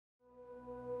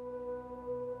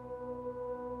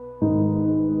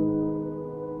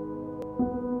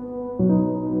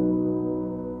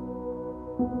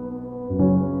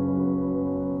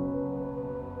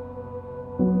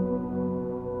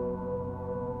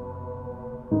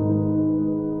I'm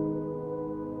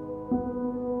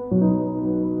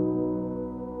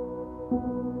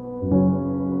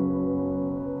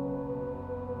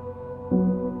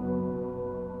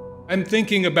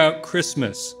thinking about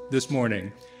Christmas this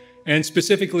morning, and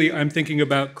specifically I'm thinking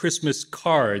about Christmas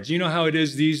cards. You know how it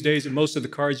is these days that most of the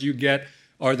cards you get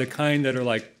are the kind that are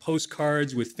like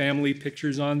postcards with family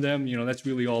pictures on them. You know, that's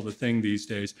really all the thing these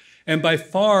days. And by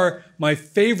far, my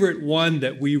favorite one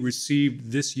that we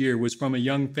received this year was from a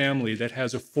young family that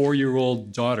has a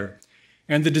 4-year-old daughter.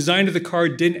 And the design of the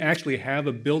card didn't actually have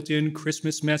a built-in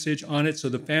Christmas message on it, so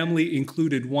the family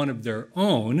included one of their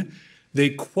own.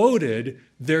 They quoted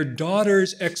their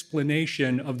daughter's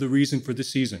explanation of the reason for the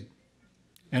season.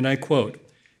 And I quote,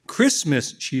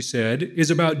 "Christmas," she said,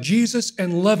 "is about Jesus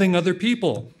and loving other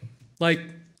people. Like,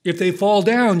 if they fall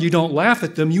down, you don't laugh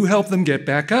at them, you help them get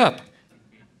back up."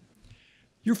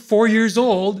 You're 4 years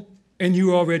old, and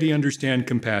you already understand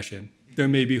compassion. There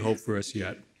may be hope for us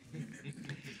yet.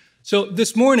 So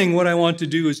this morning, what I want to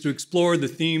do is to explore the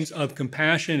themes of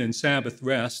compassion and Sabbath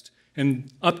rest.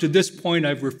 And up to this point,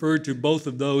 I've referred to both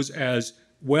of those as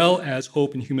well as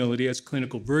hope and humility as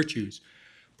clinical virtues.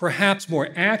 Perhaps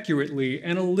more accurately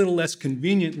and a little less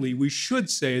conveniently, we should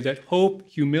say that hope,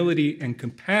 humility, and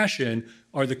compassion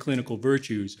are the clinical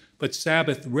virtues, but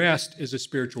Sabbath rest is a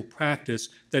spiritual practice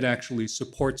that actually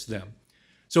supports them.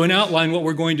 So in outline, what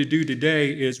we're going to do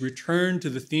today is return to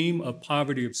the theme of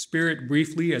poverty of spirit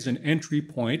briefly as an entry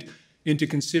point into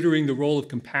considering the role of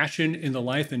compassion in the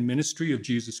life and ministry of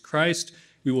Jesus Christ.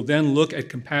 We will then look at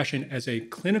compassion as a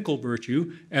clinical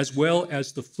virtue, as well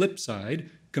as the flip side,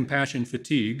 compassion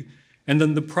fatigue. And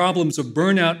then the problems of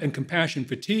burnout and compassion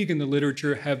fatigue in the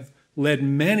literature have led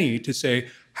many to say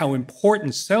how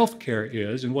important self-care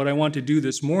is. And what I want to do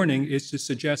this morning is to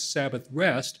suggest Sabbath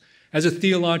rest as a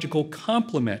theological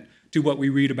complement to what we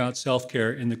read about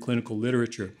self-care in the clinical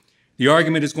literature. The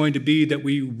argument is going to be that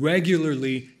we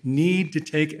regularly need to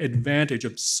take advantage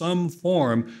of some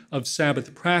form of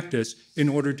Sabbath practice in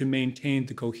order to maintain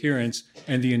the coherence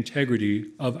and the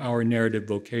integrity of our narrative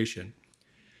vocation.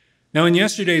 Now, in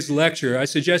yesterday's lecture, I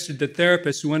suggested that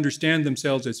therapists who understand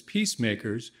themselves as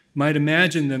peacemakers might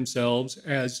imagine themselves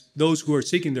as those who are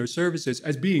seeking their services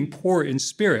as being poor in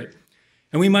spirit.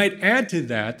 And we might add to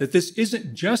that that this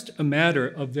isn't just a matter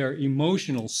of their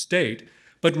emotional state,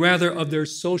 but rather of their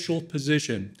social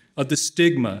position, of the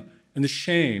stigma and the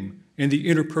shame and the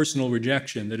interpersonal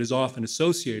rejection that is often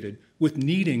associated with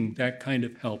needing that kind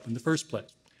of help in the first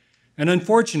place. And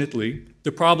unfortunately,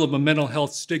 the problem of mental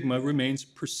health stigma remains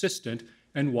persistent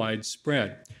and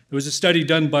widespread. There was a study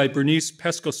done by Bernice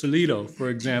Pescosolido, for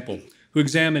example, who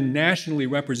examined nationally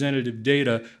representative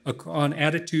data on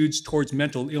attitudes towards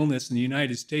mental illness in the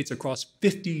United States across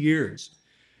 50 years.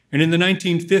 And in the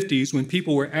 1950s, when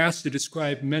people were asked to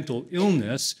describe mental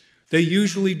illness, they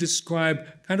usually described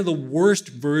kind of the worst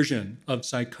version of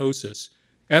psychosis.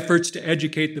 Efforts to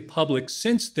educate the public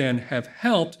since then have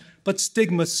helped, but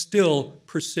stigma still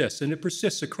persists, and it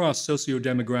persists across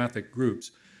socio-demographic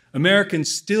groups.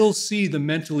 Americans still see the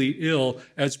mentally ill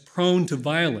as prone to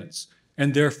violence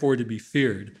and therefore to be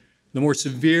feared. The more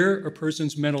severe a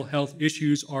person's mental health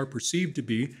issues are perceived to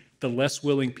be, the less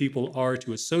willing people are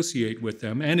to associate with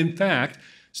them. And in fact,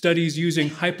 studies using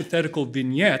hypothetical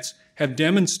vignettes have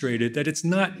demonstrated that it's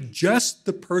not just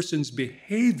the person's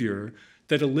behavior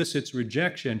that elicits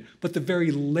rejection, but the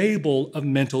very label of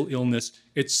mental illness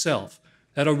itself.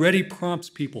 That already prompts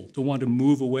people to want to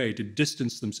move away, to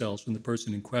distance themselves from the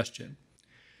person in question.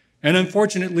 And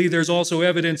unfortunately, there's also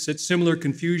evidence that similar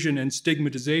confusion and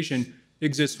stigmatization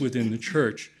exists within the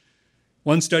church.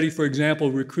 One study, for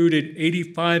example, recruited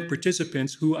 85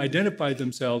 participants who identified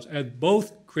themselves as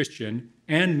both Christian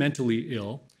and mentally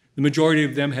ill. The majority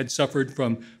of them had suffered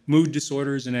from mood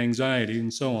disorders and anxiety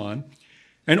and so on.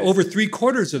 And over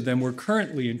 3/4 of them were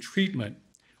currently in treatment.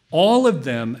 All of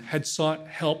them had sought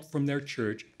help from their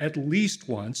church at least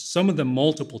once, some of them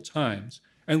multiple times.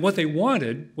 And what they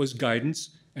wanted was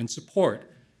guidance and support.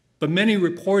 But many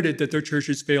reported that their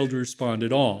churches failed to respond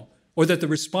at all, or that the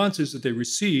responses that they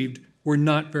received were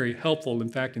not very helpful. In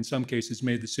fact, in some cases,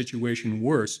 made the situation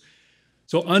worse.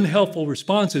 So unhelpful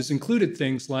responses included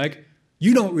things like,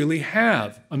 "You don't really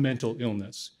have a mental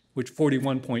illness," which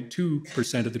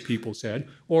 41.2% of the people said,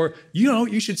 or,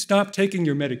 "You should stop taking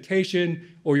your medication,"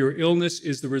 or "Your illness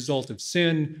is the result of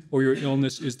sin," or "Your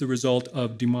illness is the result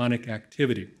of demonic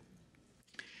activity."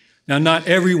 Now, not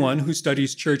everyone who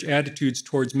studies church attitudes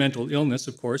towards mental illness,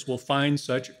 of course, will find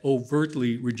such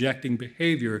overtly rejecting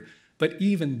behavior, but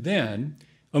even then,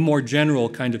 a more general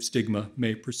kind of stigma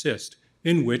may persist,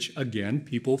 in which, again,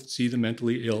 people see the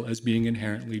mentally ill as being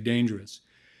inherently dangerous.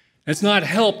 It's not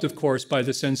helped, of course, by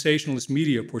the sensationalist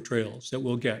media portrayals that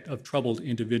we'll get of troubled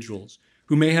individuals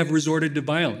who may have resorted to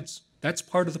violence. That's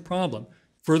part of the problem.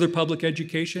 Further public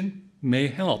education may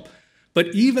help. But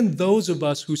even those of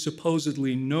us who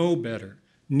supposedly know better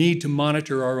need to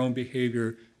monitor our own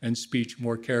behavior and speech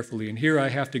more carefully. And here I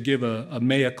have to give a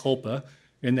mea culpa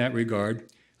in that regard.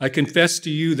 I confess to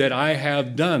you that I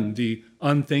have done the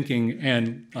unthinking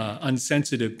and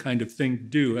unsensitive kind of thing to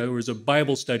do. There was a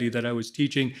Bible study that I was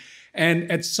teaching,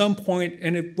 and at some point,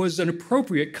 and it was an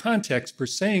appropriate context for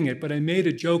saying it, but I made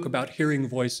a joke about hearing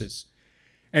voices.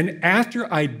 And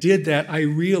after I did that, I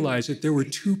realized that there were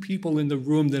two people in the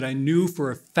room that I knew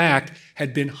for a fact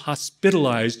had been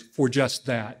hospitalized for just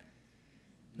that.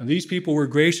 Now, these people were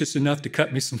gracious enough to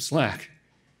cut me some slack.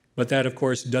 But that, of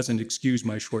course, doesn't excuse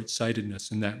my short-sightedness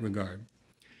in that regard.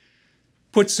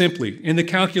 Put simply, in the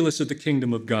calculus of the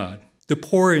kingdom of God, the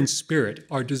poor in spirit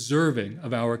are deserving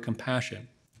of our compassion,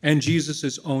 and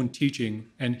Jesus' own teaching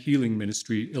and healing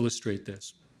ministry illustrate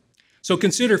this. So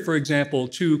consider, for example,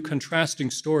 two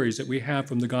contrasting stories that we have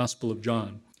from the Gospel of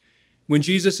John. When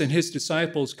Jesus and his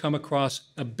disciples come across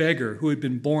a beggar who had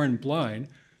been born blind,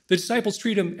 the disciples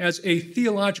treat him as a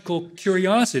theological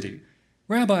curiosity.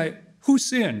 Rabbi, who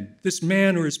sinned, this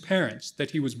man or his parents,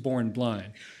 that he was born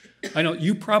blind? I know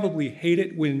you probably hate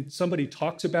it when somebody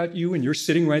talks about you and you're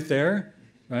sitting right there,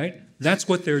 right? That's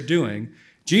what they're doing.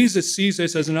 Jesus sees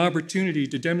this as an opportunity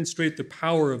to demonstrate the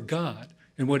power of God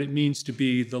and what it means to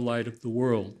be the light of the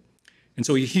world. And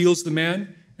so he heals the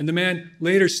man, and the man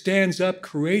later stands up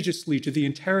courageously to the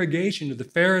interrogation of the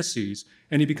Pharisees,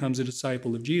 and he becomes a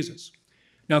disciple of Jesus.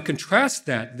 Now contrast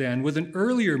that then with an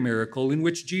earlier miracle in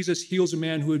which Jesus heals a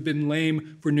man who had been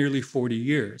lame for nearly 40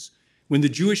 years. When the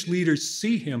Jewish leaders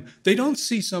see him, they don't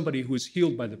see somebody who is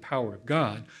healed by the power of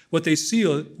God. What they see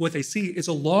is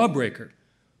a lawbreaker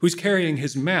who's carrying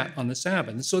his mat on the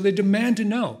Sabbath. And so they demand to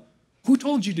know, who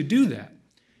told you to do that?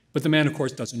 But the man, of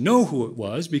course, doesn't know who it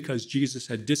was because Jesus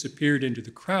had disappeared into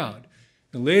the crowd.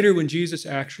 And later, when Jesus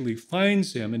actually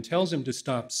finds him and tells him to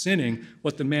stop sinning,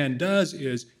 what the man does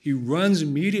is he runs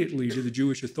immediately to the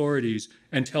Jewish authorities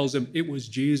and tells them, it was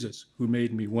Jesus who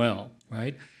made me well,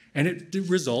 right? And it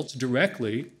results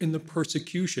directly in the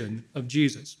persecution of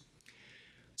Jesus.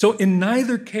 So in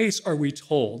neither case are we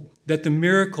told that the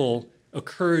miracle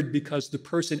occurred because the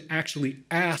person actually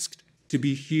asked to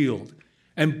be healed.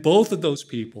 And both of those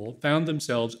people found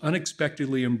themselves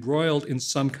unexpectedly embroiled in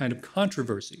some kind of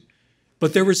controversy.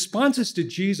 But their responses to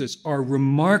Jesus are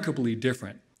remarkably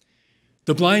different.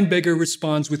 The blind beggar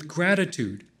responds with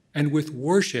gratitude and with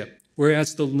worship,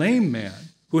 whereas the lame man,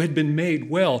 who had been made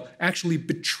well, actually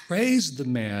betrays the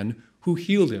man who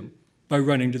healed him by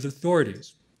running to the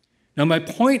authorities. Now, my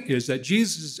point is that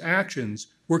Jesus' actions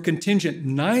were contingent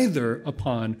neither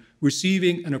upon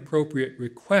receiving an appropriate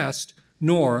request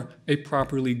nor a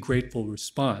properly grateful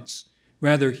response.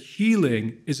 Rather,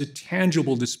 healing is a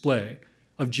tangible display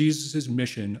of Jesus'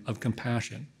 mission of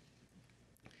compassion.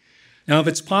 Now, if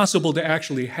it's possible to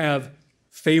actually have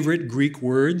favorite Greek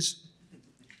words,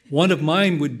 one of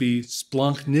mine would be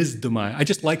splanchnizdomai. I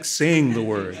just like saying the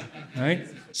word, right?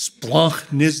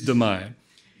 Splanchnizdomai.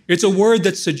 It's a word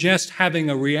that suggests having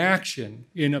a reaction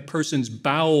in a person's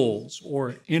bowels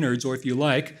or innards, or if you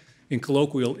like, in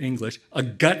colloquial English, a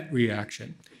gut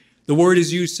reaction. The word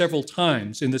is used several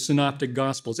times in the Synoptic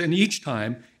Gospels, and each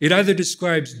time it either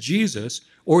describes Jesus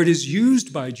or it is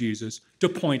used by Jesus to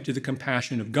point to the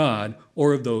compassion of God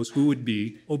or of those who would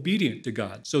be obedient to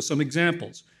God. So some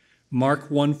examples. Mark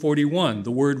 1:41,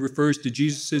 the word refers to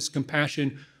Jesus'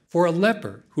 compassion for a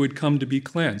leper who had come to be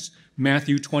cleansed.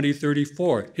 Matthew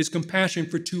 20:34, his compassion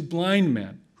for two blind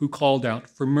men who called out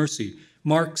for mercy.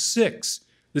 Mark 6,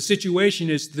 the situation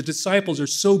is the disciples are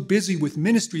so busy with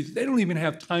ministry that they don't even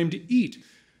have time to eat.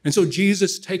 And so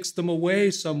Jesus takes them away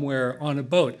somewhere on a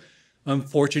boat.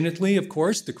 Unfortunately, of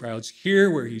course, the crowds hear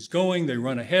where he's going. They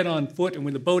run ahead on foot. And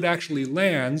when the boat actually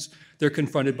lands, they're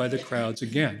confronted by the crowds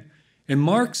again. And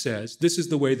Mark says this is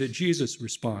the way that Jesus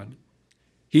responded.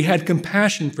 He had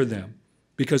compassion for them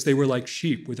because they were like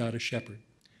sheep without a shepherd.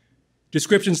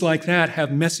 Descriptions like that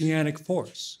have messianic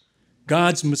force.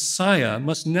 God's Messiah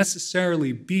must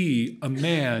necessarily be a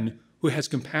man who has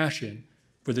compassion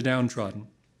for the downtrodden.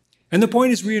 And the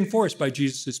point is reinforced by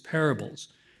Jesus' parables.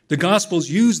 The Gospels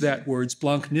use that word,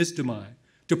 splanchnizdomai,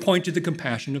 to point to the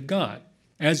compassion of God,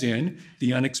 as in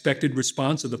the unexpected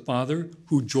response of the father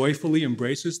who joyfully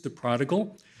embraces the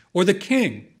prodigal, or the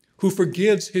king who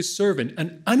forgives his servant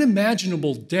an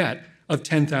unimaginable debt of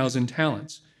 10,000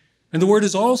 talents. And the word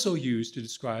is also used to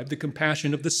describe the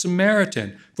compassion of the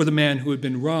Samaritan for the man who had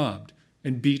been robbed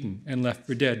and beaten and left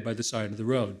for dead by the side of the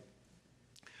road.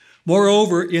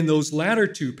 Moreover, in those latter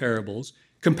two parables,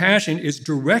 compassion is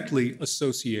directly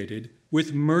associated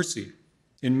with mercy.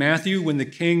 In Matthew, when the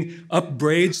king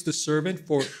upbraids the servant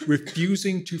for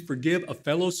refusing to forgive a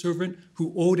fellow servant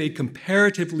who owed a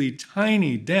comparatively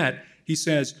tiny debt, he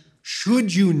says,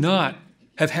 "Should you not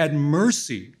have had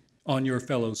mercy on your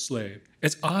fellow slave,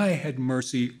 as I had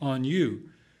mercy on you?"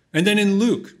 And then in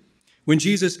Luke, when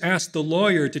Jesus asked the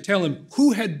lawyer to tell him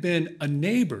who had been a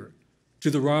neighbor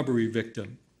to the robbery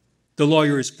victim, the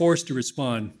lawyer is forced to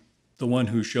respond, "The one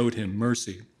who showed him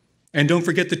mercy." And don't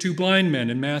forget the two blind men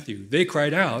in Matthew. They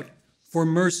cried out for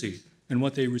mercy, and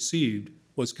what they received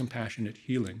was compassionate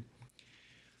healing.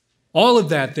 All of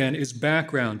that then is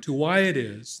background to why it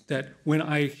is that when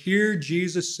I hear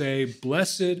Jesus say,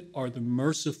 "Blessed are the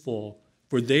merciful,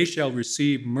 for they shall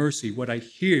receive mercy," what I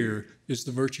hear is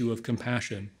the virtue of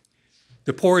compassion.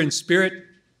 The poor in spirit,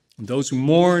 those who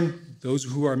mourn, those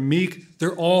who are meek,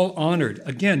 they're all honored.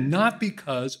 Again, not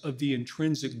because of the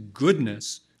intrinsic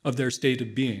goodness of their state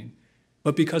of being,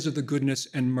 but because of the goodness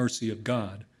and mercy of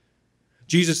God.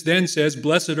 Jesus then says,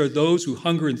 "Blessed are those who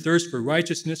hunger and thirst for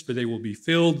righteousness, for they will be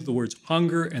filled." The words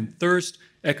hunger and thirst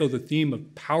echo the theme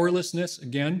of powerlessness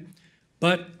again,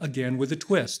 but again with a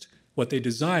twist. What they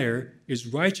desire is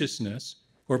righteousness,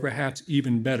 or perhaps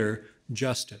even better,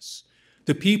 justice.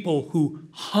 The people who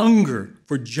hunger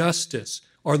for justice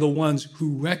are the ones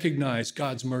who recognize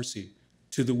God's mercy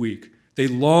to the weak. They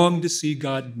long to see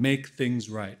God make things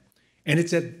right. And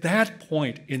it's at that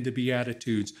point in the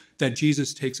Beatitudes that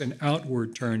Jesus takes an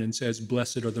outward turn and says,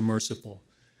 "Blessed are the merciful,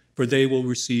 for they will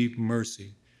receive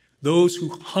mercy." Those who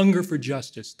hunger for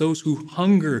justice, those who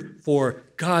hunger for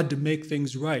God to make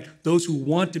things right, those who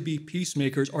want to be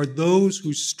peacemakers are those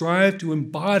who strive to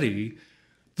embody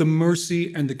the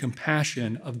mercy and the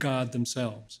compassion of God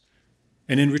themselves.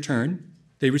 And in return,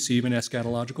 they receive an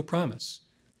eschatological promise.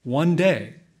 One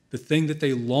day, the thing that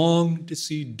they long to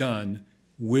see done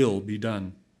will be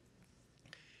done.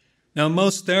 Now,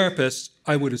 most therapists,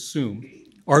 I would assume,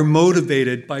 are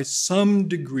motivated by some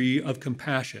degree of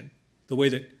compassion. The way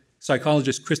that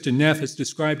psychologist Kristen Neff has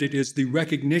described it is the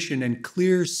recognition and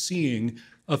clear seeing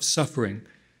of suffering,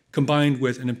 combined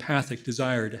with an empathic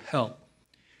desire to help.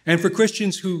 And for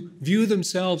Christians who view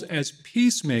themselves as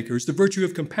peacemakers, the virtue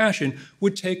of compassion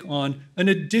would take on an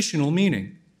additional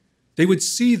meaning. They would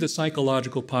see the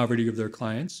psychological poverty of their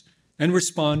clients and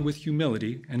respond with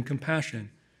humility and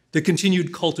compassion. The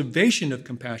continued cultivation of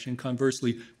compassion,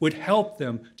 conversely, would help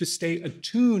them to stay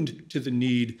attuned to the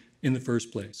need in the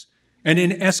first place. And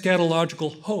in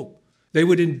eschatological hope, they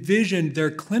would envision their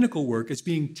clinical work as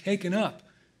being taken up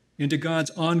into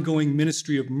God's ongoing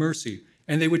ministry of mercy,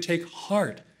 and they would take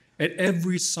heart at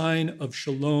every sign of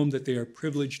shalom that they are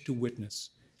privileged to witness,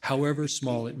 however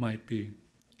small it might be.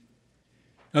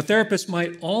 Now, therapists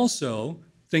might also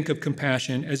think of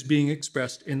compassion as being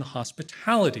expressed in the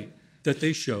hospitality that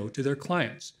they show to their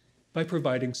clients by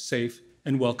providing safe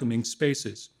and welcoming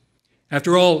spaces.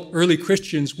 After all, early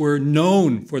Christians were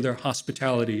known for their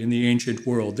hospitality in the ancient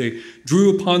world. They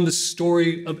drew upon the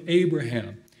story of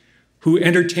Abraham, who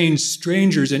entertained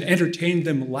strangers and entertained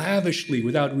them lavishly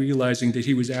without realizing that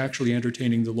he was actually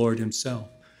entertaining the Lord himself.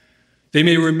 They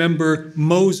may remember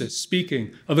Moses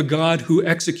speaking of a God who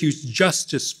executes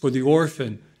justice for the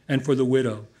orphan and for the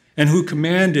widow, and who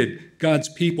commanded God's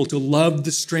people to love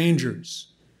the strangers,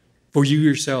 for you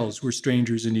yourselves were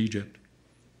strangers in Egypt.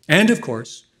 And of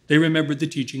course, they remembered the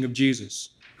teaching of Jesus,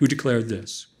 who declared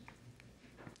this: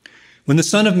 "When the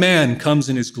Son of Man comes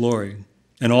in his glory,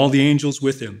 and all the angels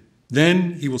with him,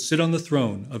 then he will sit on the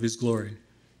throne of his glory.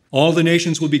 All the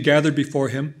nations will be gathered before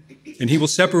him, and he will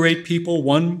separate people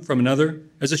one from another,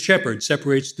 as a shepherd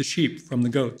separates the sheep from the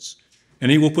goats.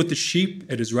 And he will put the sheep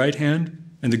at his right hand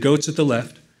and the goats at the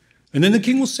left. And then the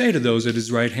king will say to those at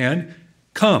his right hand,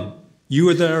 'Come,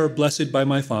 you that are blessed by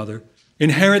my Father,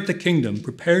 inherit the kingdom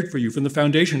prepared for you from the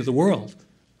foundation of the world.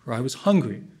 For I was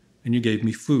hungry, and you gave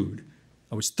me food.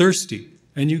 I was thirsty,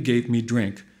 and you gave me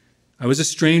drink. I was a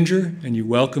stranger, and you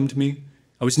welcomed me.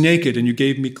 I was naked, and you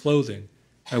gave me clothing.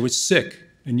 I was sick,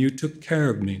 and you took care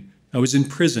of me. I was in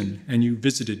prison, and you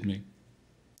visited me.'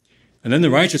 And then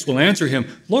the righteous will answer him,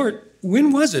 'Lord,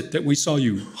 when was it that we saw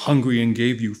you hungry and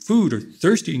gave you food, or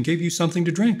thirsty and gave you something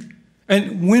to drink?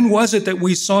 And when was it that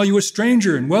we saw you a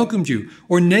stranger and welcomed you,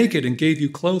 or naked and gave you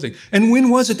clothing? And when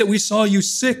was it that we saw you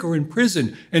sick or in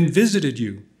prison and visited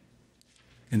you?'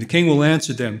 And the king will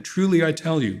answer them, 'Truly I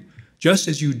tell you, just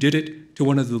as you did it to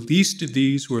one of the least of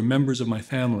these who are members of my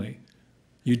family,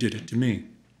 you did it to me.'"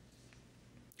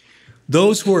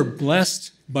 Those who are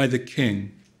blessed by the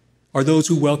king are those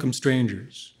who welcome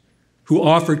strangers, who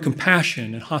offered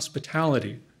compassion and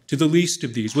hospitality to the least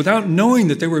of these without knowing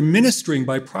that they were ministering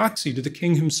by proxy to the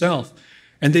king himself.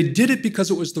 And they did it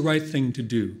because it was the right thing to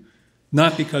do,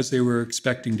 not because they were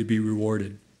expecting to be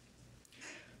rewarded.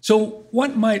 So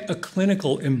what might a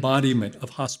clinical embodiment of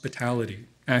hospitality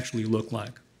actually look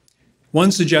like?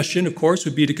 One suggestion, of course,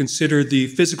 would be to consider the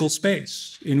physical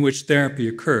space in which therapy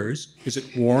occurs. Is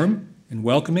it warm and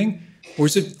welcoming, or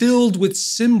is it filled with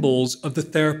symbols of the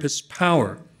therapist's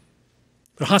power?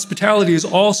 But hospitality is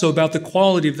also about the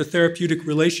quality of the therapeutic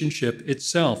relationship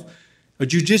itself. A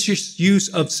judicious use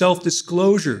of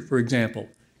self-disclosure, for example,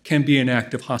 can be an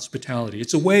act of hospitality.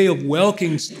 It's a way of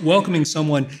welcoming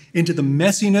someone into the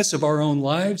messiness of our own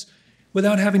lives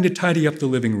without having to tidy up the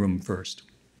living room first.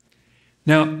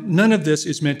 Now, none of this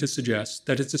is meant to suggest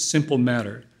that it's a simple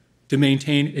matter to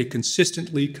maintain a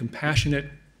consistently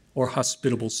compassionate or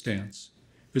hospitable stance.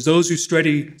 Because those who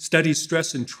study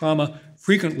stress and trauma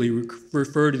frequently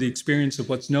refer to the experience of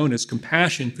what's known as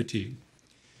compassion fatigue.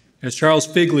 As Charles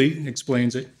Figley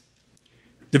explains it,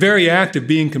 the very act of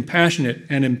being compassionate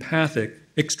and empathic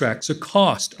extracts a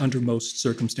cost under most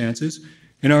circumstances.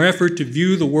 In our effort to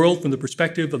view the world from the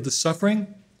perspective of the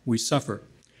suffering, we suffer.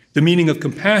 The meaning of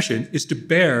compassion is to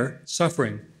bear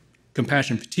suffering.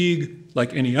 Compassion fatigue,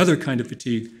 like any other kind of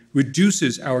fatigue,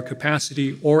 reduces our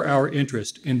capacity or our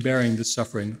interest in bearing the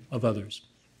suffering of others.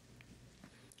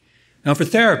 Now, for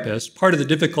therapists, part of the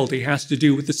difficulty has to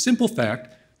do with the simple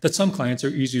fact that some clients are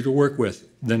easier to work with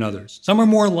than others. Some are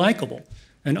more likable,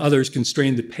 and others can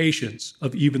strain the patience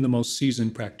of even the most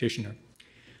seasoned practitioner.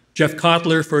 Jeff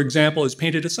Kotler, for example, has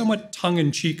painted a somewhat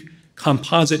tongue-in-cheek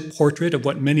composite portrait of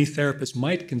what many therapists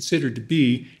might consider to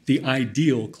be the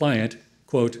ideal client.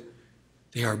 Quote,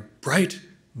 "They are bright,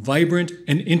 vibrant,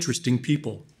 and interesting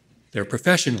people. They're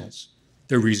professionals.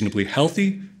 They're reasonably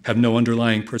healthy, have no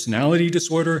underlying personality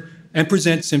disorder, and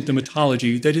present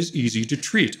symptomatology that is easy to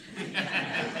treat.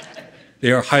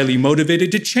 They are highly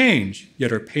motivated to change,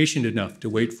 yet are patient enough to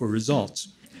wait for results.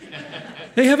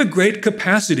 They have a great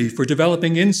capacity for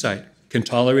developing insight, can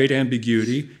tolerate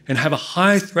ambiguity, and have a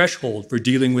high threshold for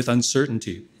dealing with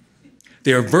uncertainty.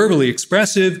 They are verbally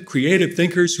expressive, creative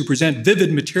thinkers who present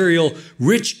vivid material,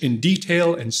 rich in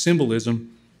detail and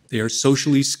symbolism. They are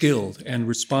socially skilled and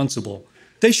responsible.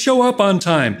 They show up on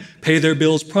time, pay their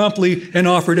bills promptly, and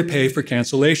offer to pay for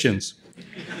cancellations.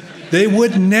 They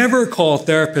would never call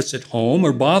therapists at home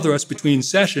or bother us between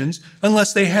sessions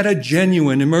unless they had a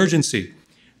genuine emergency.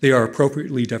 They are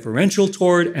appropriately deferential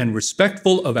toward and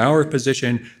respectful of our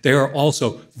position. They are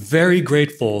also very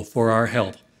grateful for our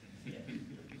help."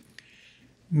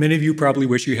 Many of you probably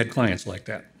wish you had clients like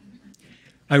that.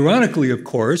 Ironically, of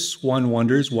course, one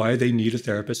wonders why they need a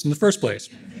therapist in the first place.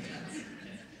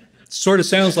 Sort of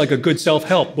sounds like a good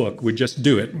self-help book would just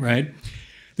do it, right?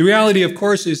 The reality, of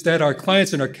course, is that our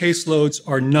clients and our caseloads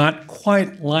are not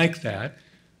quite like that.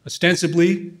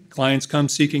 Ostensibly, clients come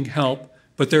seeking help,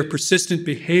 but their persistent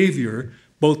behavior,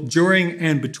 both during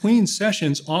and between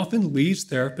sessions, often leaves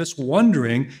therapists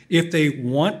wondering if they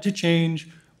want to change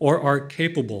or are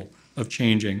capable of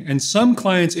changing. And some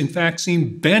clients, in fact,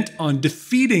 seem bent on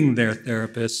defeating their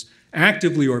therapists,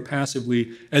 actively or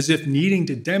passively, as if needing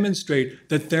to demonstrate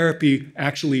that therapy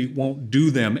actually won't do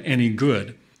them any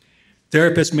good.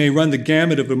 Therapists may run the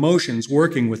gamut of emotions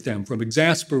working with them, from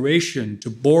exasperation to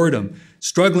boredom,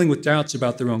 struggling with doubts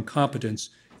about their own competence,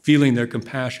 feeling their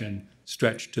compassion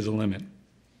stretched to the limit.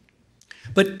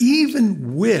 But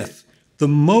even with the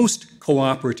most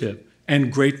cooperative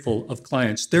and grateful of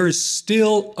clients, there is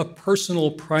still a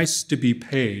personal price to be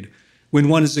paid when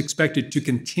one is expected to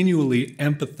continually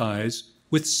empathize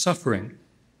with suffering,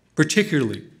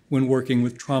 particularly when working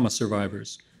with trauma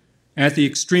survivors. At the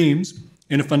extremes,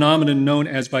 in a phenomenon known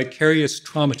as vicarious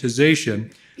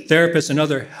traumatization, therapists and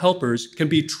other helpers can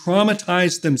be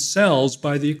traumatized themselves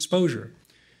by the exposure.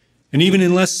 And even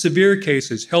in less severe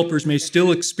cases, helpers may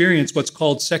still experience what's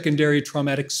called secondary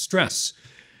traumatic stress.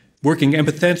 Working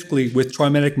empathetically with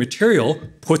traumatic material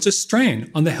puts a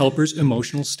strain on the helper's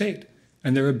emotional state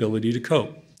and their ability to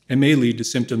cope, and may lead to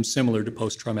symptoms similar to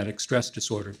post-traumatic stress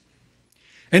disorder.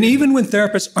 And even when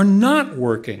therapists are not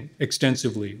working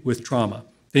extensively with trauma,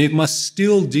 they must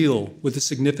still deal with the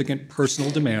significant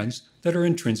personal demands that are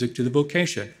intrinsic to the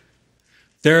vocation.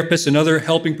 Therapists and other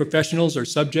helping professionals are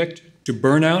subject to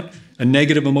burnout, a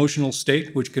negative emotional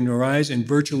state which can arise in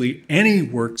virtually any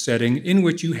work setting in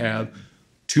which you have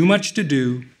too much to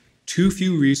do, too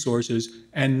few resources,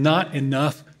 and not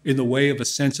enough in the way of a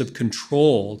sense of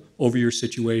control over your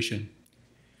situation.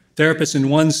 Therapists in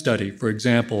one study, for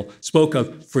example, spoke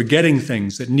of forgetting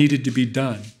things that needed to be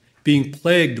done, being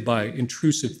plagued by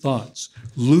intrusive thoughts,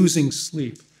 losing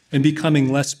sleep, and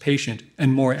becoming less patient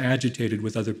and more agitated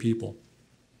with other people.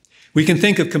 We can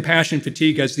think of compassion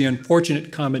fatigue as the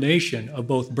unfortunate combination of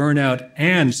both burnout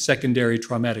and secondary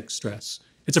traumatic stress.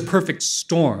 It's a perfect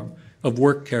storm of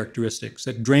work characteristics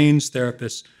that drains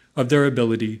therapists of their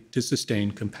ability to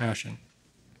sustain compassion.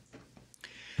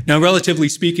 Now, relatively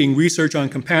speaking, research on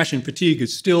compassion fatigue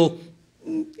is still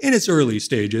in its early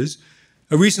stages.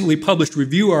 A recently published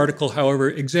review article, however,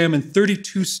 examined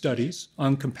 32 studies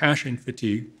on compassion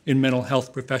fatigue in mental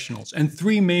health professionals, and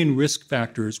 3 main risk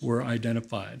factors were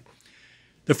identified.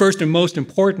 The first and most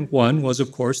important one was,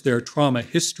 of course, their trauma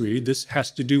history. This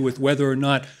has to do with whether or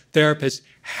not therapists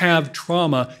have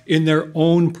trauma in their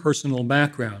own personal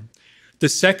background. The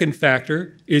second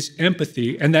factor is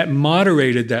empathy, and that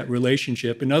moderated that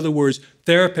relationship. In other words,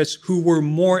 therapists who were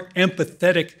more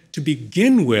empathetic to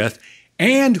begin with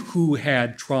and who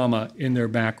had trauma in their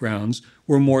backgrounds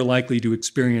were more likely to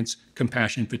experience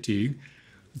compassion fatigue.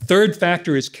 The third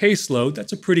factor is caseload.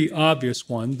 That's a pretty obvious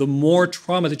one. The more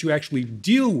trauma that you actually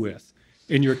deal with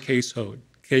in your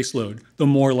caseload, the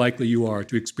more likely you are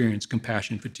to experience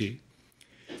compassion fatigue.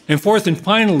 And fourth and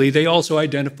finally, they also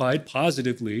identified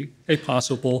positively a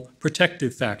possible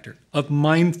protective factor of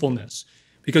mindfulness,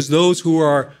 because those who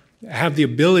have the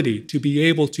ability to be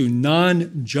able to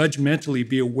non-judgmentally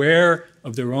be aware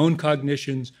of their own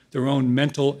cognitions, their own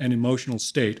mental and emotional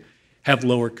state, have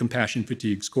lower compassion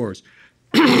fatigue scores.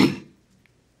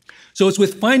 So it's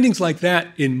with findings like that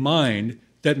in mind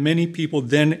that many people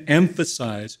then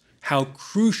emphasize how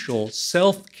crucial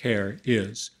self-care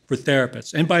is for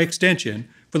therapists, and by extension,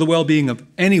 for the well-being of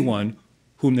anyone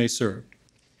whom they serve.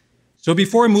 So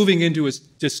before moving into a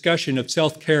discussion of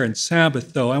self-care and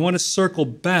Sabbath, though, I want to circle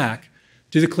back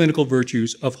to the clinical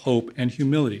virtues of hope and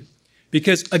humility.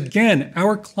 Because again,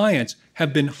 our clients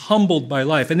have been humbled by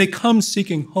life, and they come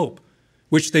seeking hope,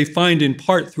 which they find in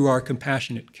part through our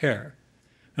compassionate care.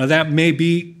 Now, that may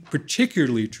be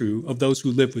particularly true of those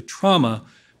who live with trauma,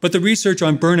 but the research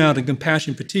on burnout and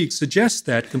compassion fatigue suggests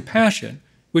that compassion,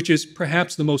 which is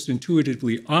perhaps the most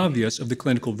intuitively obvious of the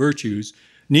clinical virtues,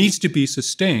 needs to be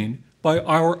sustained by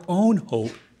our own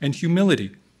hope and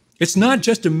humility. It's not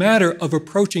just a matter of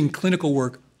approaching clinical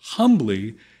work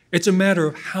humbly, it's a matter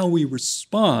of how we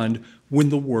respond when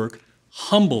the work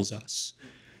humbles us.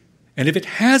 And if it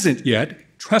hasn't yet,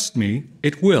 trust me,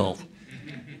 it will.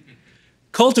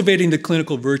 Cultivating the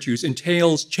clinical virtues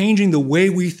entails changing the way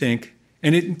we think,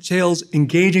 and it entails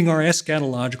engaging our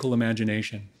eschatological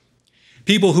imagination.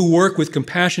 People who work with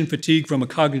compassion fatigue from a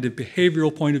cognitive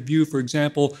behavioral point of view, for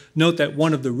example, note that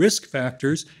one of the risk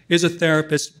factors is a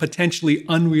therapist's potentially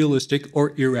unrealistic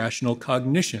or irrational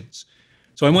cognitions.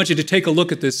 So I want you to take a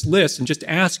look at this list and just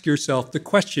ask yourself the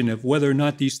question of whether or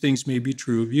not these things may be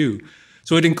true of you.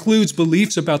 So it includes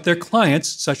beliefs about their clients,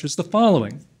 such as the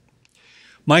following.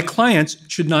 My clients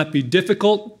should not be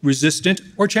difficult, resistant,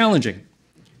 or challenging.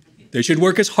 They should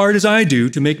work as hard as I do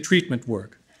to make treatment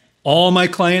work. All my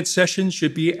client sessions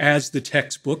should be as the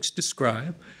textbooks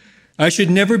describe. I should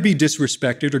never be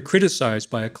disrespected or criticized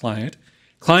by a client.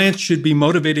 Clients should be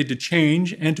motivated to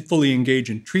change and to fully engage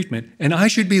in treatment, and I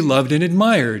should be loved and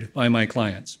admired by my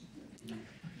clients.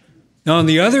 Now, on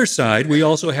the other side, we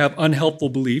also have unhelpful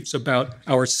beliefs about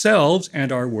ourselves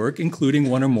and our work, including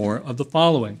one or more of the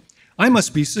following. I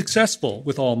must be successful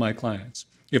with all my clients.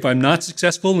 If I'm not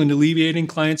successful in alleviating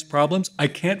clients' problems, I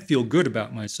can't feel good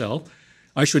about myself.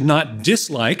 I should not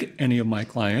dislike any of my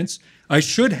clients. I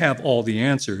should have all the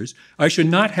answers. I should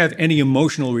not have any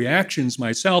emotional reactions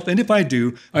myself, and if I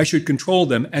do, I should control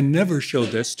them and never show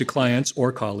this to clients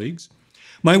or colleagues.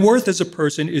 My worth as a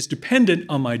person is dependent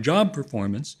on my job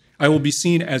performance. I will be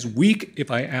seen as weak if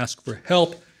I ask for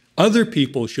help. Other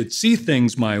people should see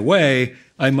things my way.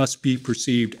 I must be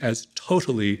perceived as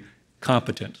totally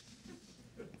competent.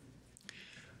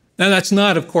 Now, that's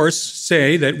not, of course,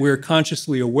 say that we're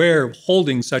consciously aware of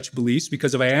holding such beliefs,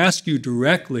 because if I ask you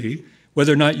directly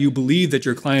whether or not you believe that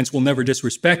your clients will never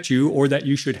disrespect you or that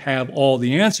you should have all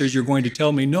the answers, you're going to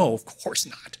tell me, no, of course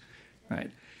not,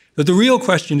 right? But the real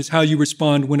question is how you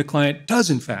respond when a client does,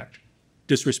 in fact,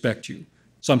 disrespect you,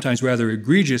 sometimes rather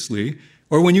egregiously,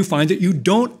 or when you find that you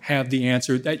don't have the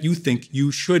answer that you think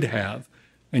you should have,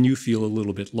 and you feel a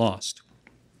little bit lost.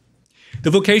 The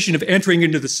vocation of entering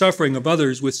into the suffering of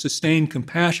others with sustained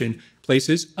compassion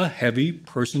places a heavy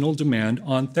personal demand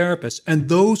on therapists, and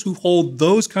those who hold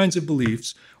those kinds of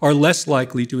beliefs are less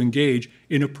likely to engage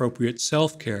in appropriate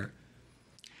self-care.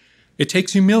 It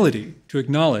takes humility to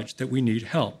acknowledge that we need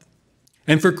help.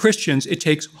 And for Christians, it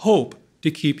takes hope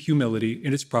to keep humility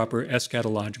in its proper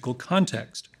eschatological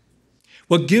context.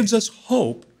 What gives us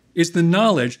hope is the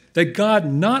knowledge that God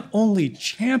not only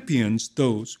champions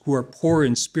those who are poor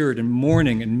in spirit and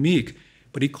mourning and meek,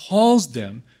 but he calls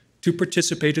them to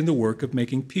participate in the work of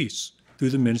making peace through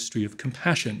the ministry of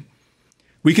compassion.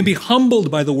 We can be humbled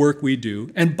by the work we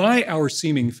do and by our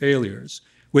seeming failures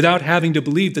without having to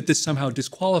believe that this somehow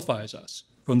disqualifies us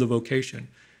from the vocation.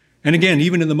 And again,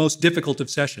 even in the most difficult of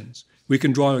sessions, we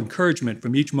can draw encouragement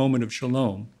from each moment of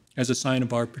shalom as a sign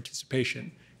of our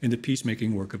participation in the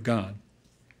peacemaking work of God.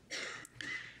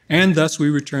 And thus we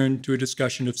return to a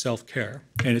discussion of self-care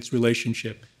and its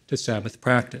relationship to Sabbath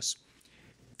practice.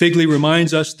 Figley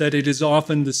reminds us that it is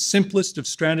often the simplest of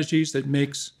strategies that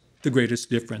makes the greatest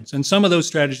difference. And some of those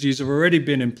strategies have already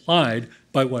been implied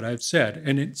by what I've said,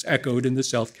 and it's echoed in the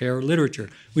self-care literature.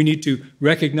 We need to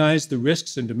recognize the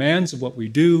risks and demands of what we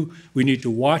do. We need to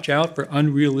watch out for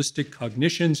unrealistic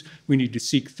cognitions. We need to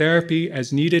seek therapy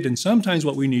as needed, and sometimes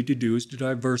what we need to do is to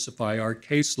diversify our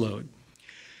caseload.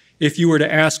 If you were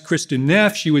to ask Kristen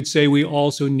Neff, she would say we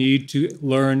also need to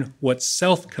learn what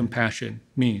self-compassion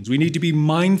means. We need to be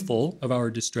mindful of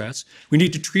our distress. We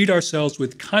need to treat ourselves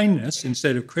with kindness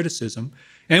instead of criticism.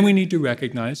 And we need to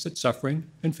recognize that suffering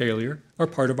and failure are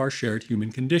part of our shared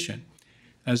human condition.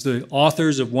 As the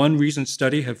authors of one recent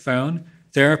study have found,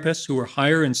 therapists who were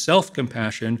higher in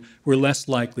self-compassion were less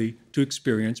likely to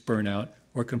experience burnout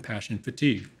or compassion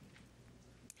fatigue.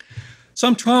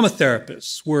 Some trauma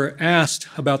therapists were asked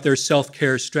about their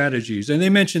self-care strategies, and they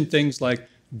mentioned things like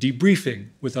debriefing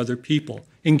with other people,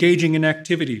 engaging in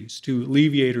activities to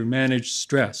alleviate or manage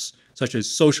stress, such as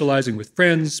socializing with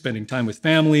friends, spending time with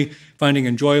family, finding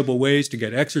enjoyable ways to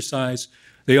get exercise.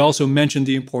 They also mentioned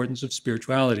the importance of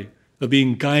spirituality, of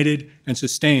being guided and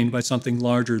sustained by something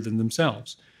larger than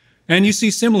themselves. And you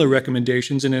see similar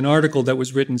recommendations in an article that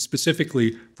was written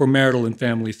specifically for marital and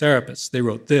family therapists. They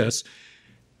wrote this: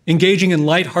 engaging in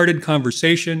lighthearted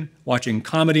conversation, watching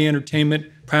comedy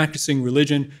entertainment, practicing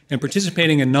religion, and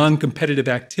participating in non-competitive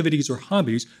activities or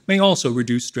hobbies may also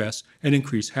reduce stress and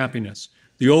increase happiness.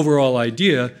 The overall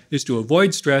idea is to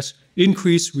avoid stress,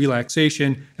 increase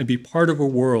relaxation, and be part of a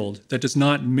world that does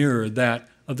not mirror that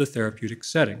of the therapeutic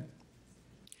setting.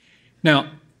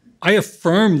 Now, I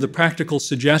affirm the practical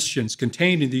suggestions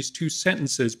contained in these two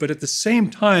sentences, but at the same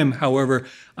time, however,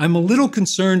 I'm a little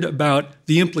concerned about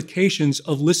the implications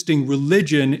of listing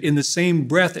religion in the same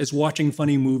breath as watching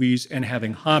funny movies and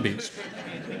having hobbies.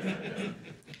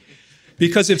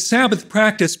 Because if Sabbath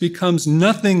practice becomes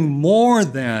nothing more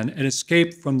than an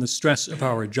escape from the stress of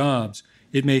our jobs,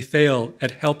 it may fail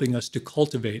at helping us to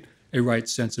cultivate a right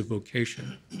sense of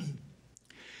vocation.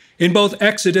 In both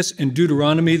Exodus and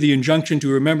Deuteronomy, the injunction to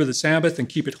remember the Sabbath and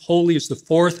keep it holy is the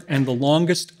fourth and the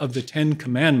longest of the 10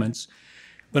 commandments.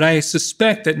 But I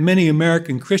suspect that many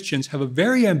American Christians have a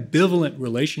very ambivalent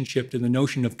relationship to the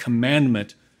notion of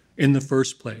commandment in the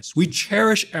first place. We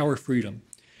cherish our freedom.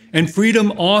 And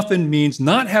freedom often means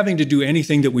not having to do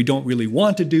anything that we don't really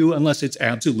want to do unless it's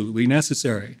absolutely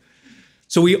necessary.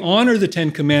 So we honor the 10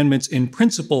 commandments in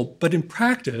principle, but in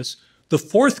practice, the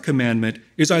fourth commandment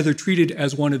is either treated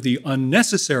as one of the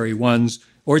unnecessary ones,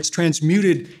 or it's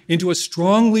transmuted into a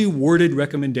strongly worded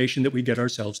recommendation that we get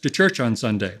ourselves to church on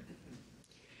Sunday.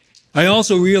 I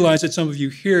also realize that some of you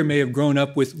here may have grown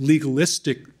up with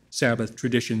legalistic Sabbath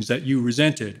traditions that you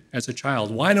resented as a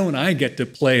child. Why don't I get to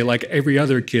play like every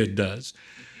other kid does?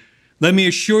 Let me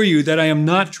assure you that I am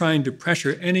not trying to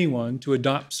pressure anyone to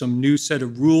adopt some new set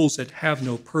of rules that have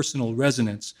no personal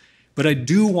resonance. But I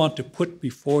do want to put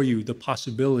before you the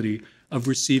possibility of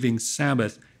receiving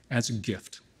Sabbath as a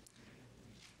gift.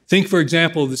 Think, for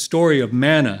example, of the story of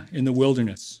manna in the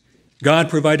wilderness. God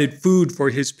provided food for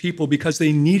his people because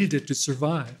they needed it to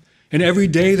survive. And every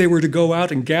day they were to go out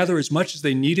and gather as much as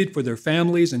they needed for their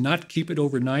families and not keep it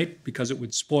overnight because it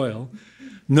would spoil.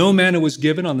 No manna was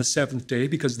given on the seventh day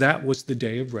because that was the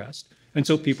day of rest. And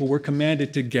so people were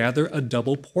commanded to gather a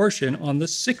double portion on the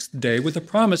sixth day with a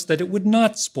promise that it would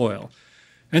not spoil.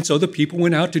 And so the people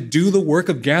went out to do the work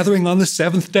of gathering on the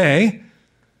seventh day.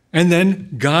 And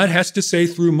then God has to say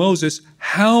through Moses,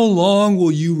 "How long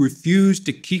will you refuse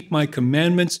to keep my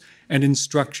commandments and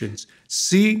instructions?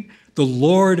 See, the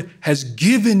Lord has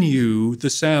given you the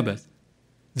Sabbath.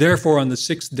 Therefore, on the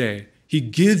sixth day, he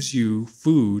gives you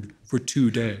food for 2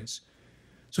 days."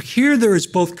 So here there is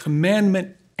both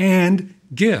commandment and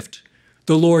gift.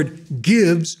 The Lord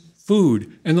gives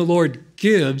food, and the Lord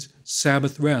gives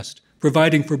Sabbath rest,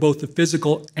 providing for both the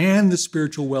physical and the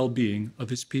spiritual well-being of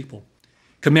his people.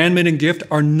 Commandment and gift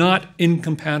are not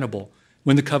incompatible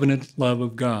when the covenant love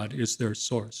of God is their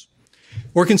source.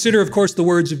 Or consider, of course, the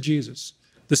words of Jesus.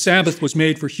 The Sabbath was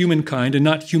made for humankind and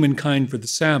not humankind for the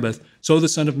Sabbath, so the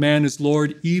Son of Man is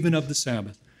Lord even of the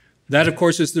Sabbath. That, of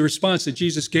course, is the response that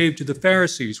Jesus gave to the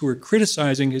Pharisees who were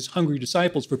criticizing his hungry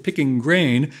disciples for picking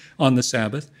grain on the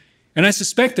Sabbath. And I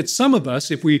suspect that some of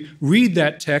us, if we read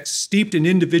that text steeped in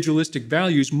individualistic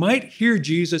values, might hear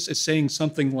Jesus as saying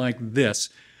something like this: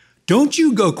 don't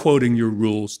you go quoting your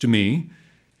rules to me.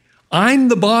 I'm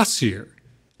the boss here.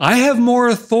 I have more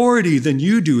authority than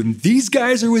you do, and these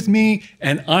guys are with me,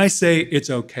 and I say it's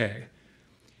okay.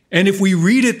 And if we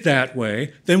read it that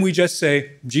way, then we just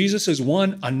say, Jesus has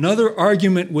won another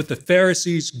argument with the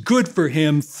Pharisees. Good for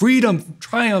him. Freedom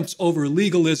triumphs over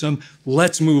legalism.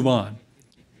 Let's move on.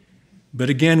 But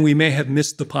again, we may have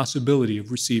missed the possibility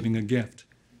of receiving a gift.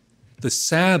 The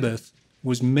Sabbath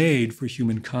was made for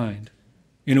humankind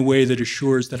in a way that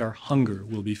assures that our hunger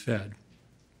will be fed.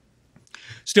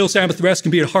 Still, Sabbath rest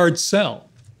can be a hard sell.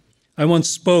 I once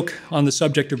spoke on the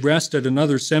subject of rest at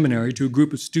another seminary to a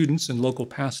group of students and local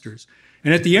pastors.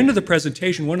 And at the end of the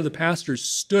presentation, one of the pastors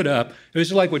stood up. It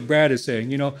was like what Brad is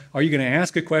saying, are you going to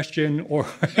ask a question or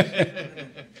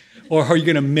are you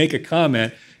going to make a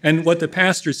comment? And what the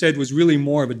pastor said was really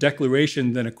more of a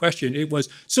declaration than a question. It was,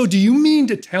 so do you mean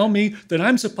to tell me that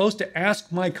I'm supposed to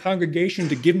ask my congregation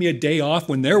to give me a day off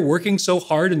when they're working so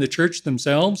hard in the church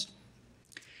themselves?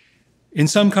 In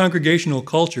some congregational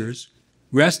cultures,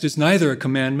 rest is neither a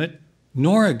commandment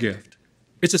nor a gift.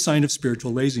 It's a sign of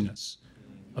spiritual laziness,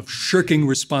 of shirking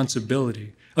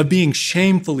responsibility, of being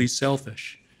shamefully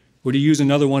selfish. Or to use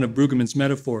another one of Brueggemann's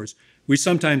metaphors, we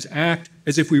sometimes act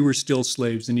as if we were still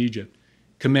slaves in Egypt,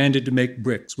 commanded to make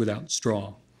bricks without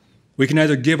straw. We can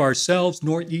neither give ourselves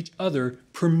nor each other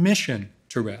permission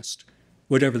to rest,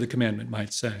 whatever the commandment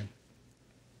might say.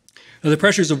 Now, the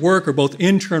pressures of work are both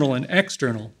internal and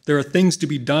external. There are things to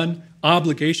be done,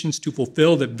 obligations to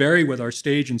fulfill that vary with our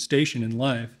stage and station in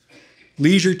life.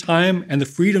 Leisure time and the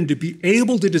freedom to be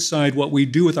able to decide what we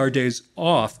do with our days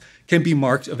off can be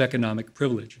marks of economic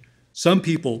privilege. Some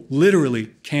people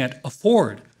literally can't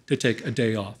afford to take a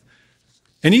day off.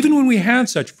 And even when we have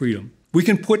such freedom, we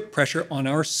can put pressure on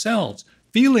ourselves,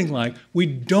 feeling like we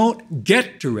don't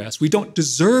get to rest, we don't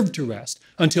deserve to rest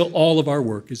until all of our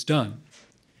work is done.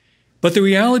 But the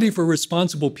reality for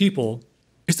responsible people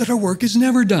is that our work is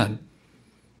never done.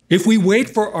 If we wait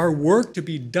for our work to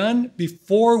be done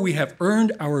before we have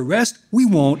earned our rest, we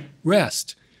won't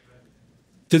rest,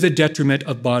 to the detriment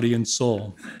of body and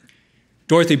soul.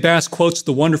 Dorothy Bass quotes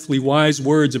the wonderfully wise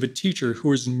words of a teacher who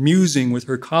was musing with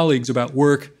her colleagues about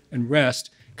work and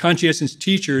rest. Conscientious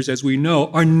teachers, as we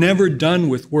know, are never done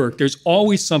with work. There's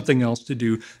always something else to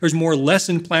do. There's more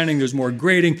lesson planning, there's more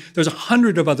grading, there's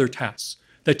 100 of other tasks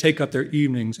that take up their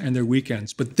evenings and their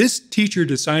weekends. But this teacher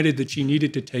decided that she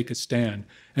needed to take a stand.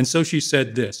 And so she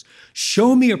said this: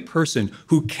 show me a person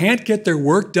who can't get their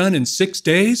work done in 6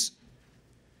 days,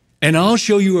 and I'll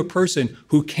show you a person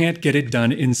who can't get it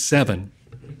done in 7.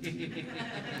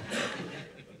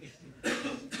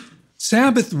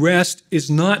 Sabbath rest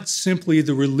is not simply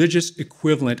the religious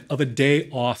equivalent of a day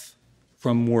off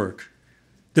from work.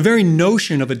 The very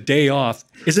notion of a day off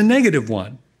is a negative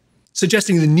one,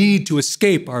 suggesting the need to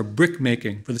escape our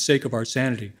brick-making for the sake of our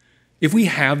sanity. If we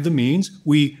have the means,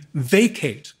 we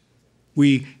vacate,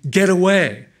 we get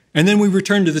away, and then we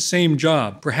return to the same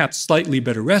job, perhaps slightly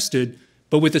better rested,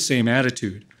 but with the same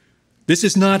attitude. This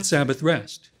is not Sabbath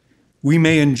rest. We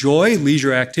may enjoy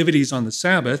leisure activities on the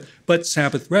Sabbath, but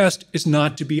Sabbath rest is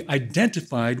not to be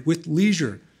identified with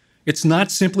leisure. It's not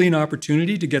simply an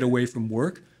opportunity to get away from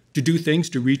work, to do things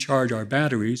to recharge our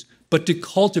batteries, but to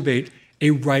cultivate a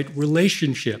right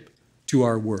relationship to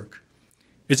our work.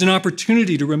 It's an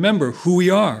opportunity to remember who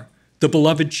we are, the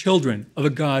beloved children of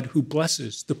a God who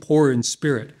blesses the poor in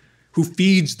spirit, who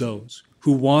feeds those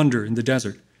who wander in the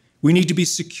desert. We need to be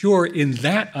secure in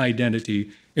that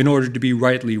identity in order to be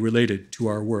rightly related to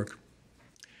our work.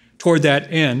 Toward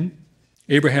that end,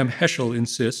 Abraham Heschel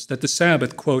insists that the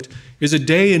Sabbath, quote, is a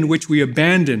day in which we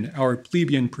abandon our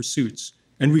plebeian pursuits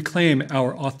and reclaim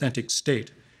our authentic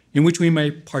state, in which we may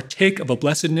partake of a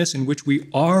blessedness in which we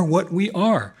are what we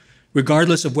are,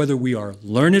 regardless of whether we are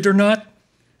learned or not,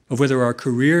 of whether our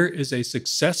career is a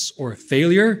success or a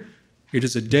failure. It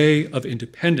is a day of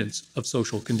independence of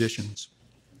social conditions.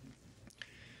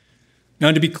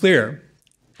 Now, to be clear,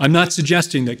 I'm not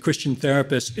suggesting that Christian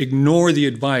therapists ignore the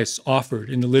advice offered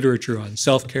in the literature on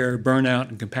self-care, burnout,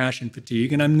 and compassion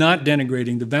fatigue, and I'm not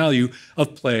denigrating the value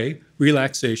of play,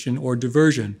 relaxation, or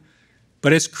diversion.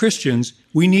 But as Christians,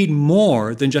 we need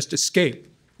more than just escape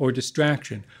or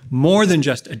distraction, more than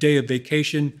just a day of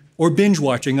vacation or binge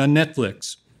watching on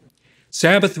Netflix.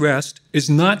 Sabbath rest is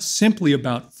not simply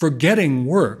about forgetting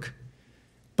work,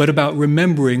 but about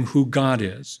remembering who God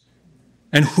is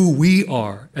and who we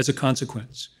are as a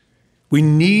consequence. We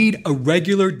need a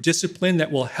regular discipline that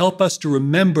will help us to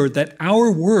remember that our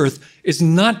worth is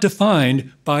not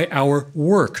defined by our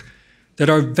work, that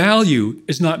our value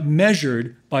is not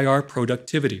measured by our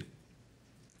productivity.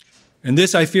 And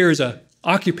this, I fear, is an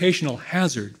occupational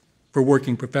hazard for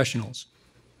working professionals.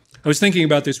 I was thinking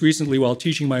about this recently while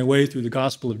teaching my way through the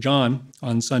Gospel of John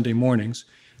on Sunday mornings.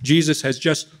 Jesus has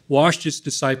just washed his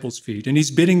disciples' feet, and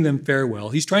he's bidding them farewell.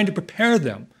 He's trying to prepare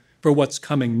them for what's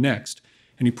coming next.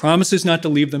 And he promises not to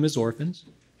leave them as orphans,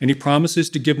 and he promises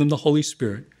to give them the Holy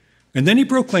Spirit. And then he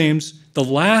proclaims the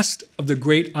last of the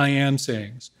great I am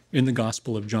sayings in the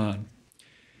Gospel of John.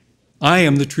 I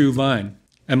am the true vine,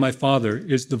 and my Father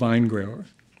is the vine grower.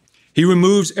 He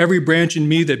removes every branch in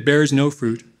me that bears no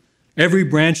fruit. Every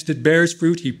branch that bears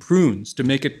fruit he prunes to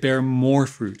make it bear more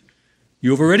fruit.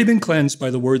 You have already been cleansed by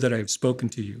the word that I have spoken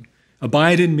to you.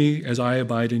 Abide in me as I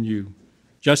abide in you.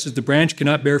 Just as the branch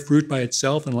cannot bear fruit by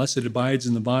itself unless it abides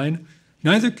in the vine,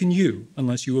 neither can you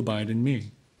unless you abide in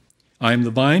me. I am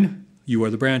the vine, you are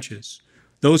the branches.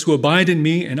 Those who abide in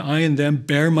me and I in them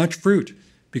bear much fruit,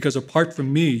 because apart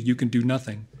from me you can do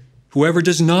nothing. Whoever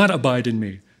does not abide in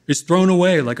me is thrown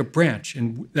away like a branch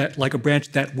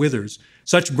that withers.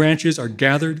 Such branches are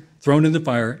gathered, thrown in the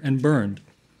fire, and burned.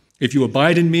 If you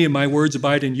abide in me and my words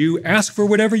abide in you, ask for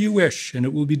whatever you wish, and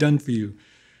it will be done for you.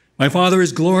 My Father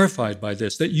is glorified by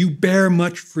this, that you bear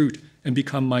much fruit and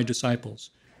become my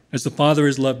disciples. As the Father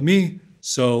has loved me,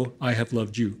 so I have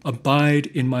loved you. Abide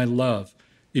in my love.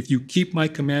 If you keep my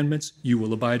commandments, you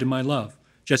will abide in my love,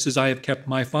 just as I have kept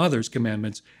my Father's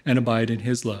commandments and abide in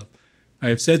his love. I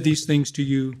have said these things to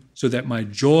you so that my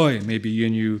joy may be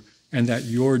in you and that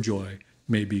your joy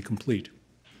may be complete.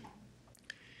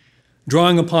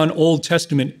 Drawing upon Old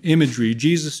Testament imagery,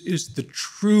 Jesus is the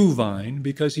true vine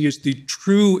because he is the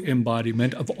true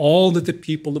embodiment of all that the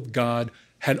people of God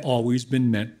had always been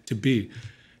meant to be.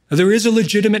 Now, there is a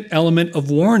legitimate element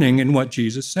of warning in what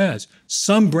Jesus says.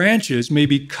 Some branches may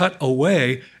be cut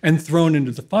away and thrown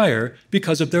into the fire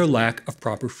because of their lack of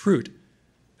proper fruit.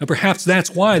 Now, perhaps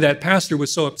that's why that pastor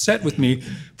was so upset with me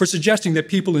for suggesting that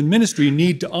people in ministry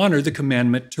need to honor the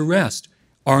commandment to rest.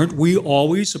 Aren't we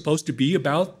always supposed to be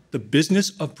about the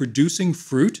business of producing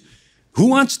fruit? Who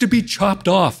wants to be chopped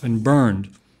off and burned?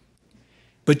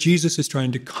 But Jesus is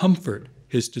trying to comfort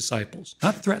his disciples,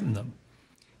 not threaten them.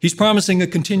 He's promising a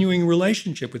continuing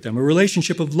relationship with them, a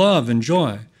relationship of love and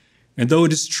joy. And though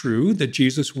it is true that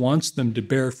Jesus wants them to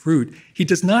bear fruit, he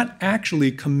does not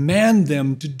actually command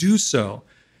them to do so.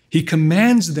 He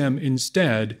commands them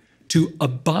instead to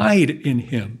abide in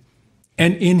him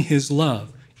and in his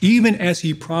love, even as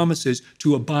he promises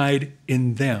to abide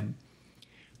in them.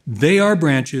 They are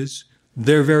branches.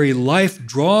 Their very life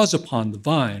draws upon the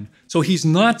vine. So he's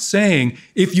not saying,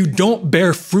 if you don't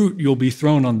bear fruit, you'll be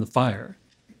thrown on the fire.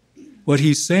 What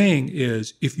he's saying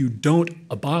is, if you don't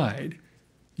abide,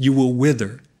 you will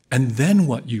wither, and then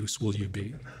what use will you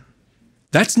be?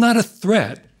 That's not a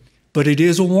threat, but it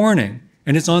is a warning,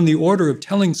 and it's on the order of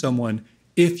telling someone,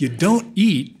 if you don't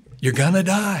eat, you're gonna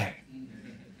die.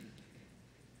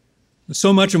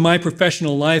 So much of my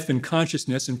professional life and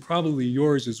consciousness, and probably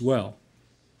yours as well,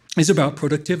 is about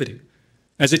productivity.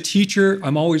 As a teacher,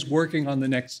 I'm always working on the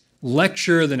next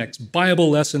lecture, the next Bible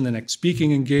lesson, the next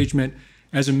speaking engagement.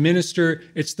 As a minister,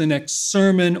 it's the next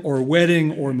sermon or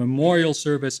wedding or memorial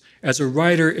service. As a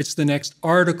writer, it's the next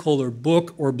article or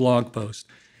book or blog post.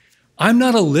 I'm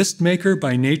not a list maker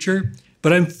by nature,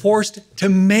 but I'm forced to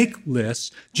make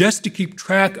lists just to keep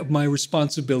track of my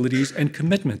responsibilities and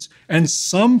commitments. And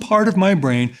some part of my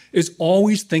brain is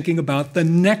always thinking about the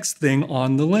next thing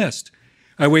on the list.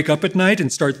 I wake up at night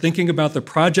and start thinking about the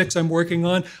projects I'm working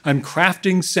on. I'm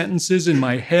crafting sentences in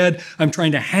my head. I'm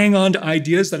trying to hang on to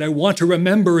ideas that I want to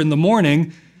remember in the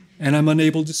morning, and I'm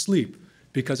unable to sleep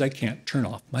because I can't turn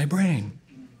off my brain.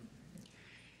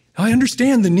 Now, I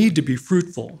understand the need to be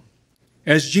fruitful.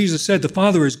 As Jesus said, the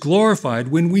Father is glorified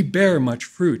when we bear much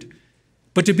fruit.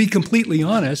 But to be completely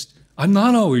honest, I'm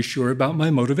not always sure about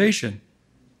my motivation.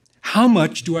 How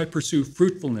much do I pursue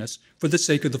fruitfulness for the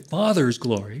sake of the Father's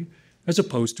glory as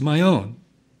opposed to my own?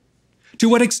 To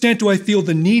what extent do I feel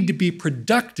the need to be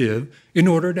productive in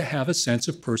order to have a sense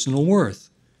of personal worth?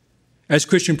 As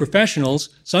Christian professionals,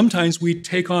 sometimes we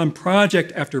take on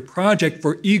project after project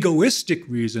for egoistic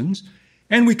reasons,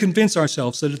 and we convince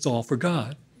ourselves that it's all for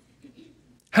God.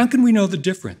 How can we know the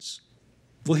difference?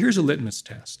 Well, here's a litmus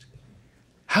test.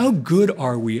 How good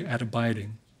are we at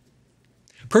abiding?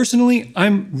 Personally,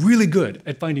 I'm really good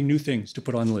at finding new things to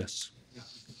put on lists.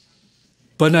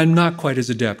 But I'm not quite as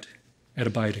adept at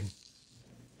abiding.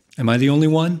 Am I the only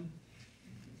one?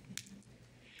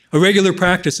 A regular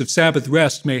practice of Sabbath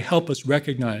rest may help us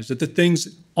recognize that the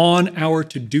things on our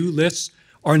to-do lists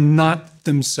are not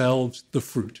themselves the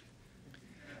fruit.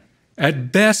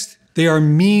 At best, they are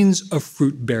means of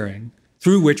fruit bearing.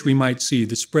 through which we might see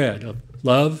the spread of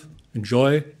love and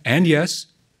joy and, yes,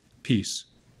 peace.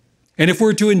 And if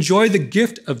we're to enjoy the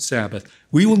gift of Sabbath,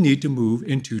 we will need to move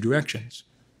in two directions.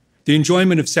 The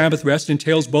enjoyment of Sabbath rest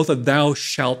entails both a thou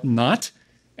shalt not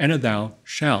and a thou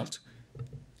shalt.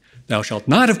 Thou shalt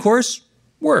not, of course,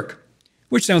 work,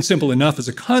 which sounds simple enough as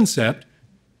a concept,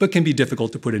 but can be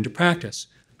difficult to put into practice.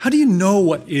 How do you know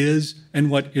what is and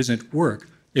what isn't work?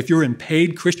 If you're in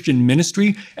paid Christian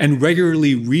ministry and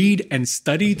regularly read and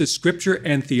study the scripture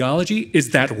and theology,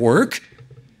 is that work?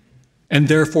 And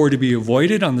therefore to be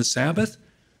avoided on the Sabbath?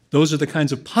 Those are the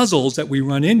kinds of puzzles that we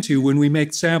run into when we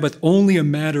make Sabbath only a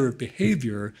matter of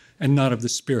behavior and not of the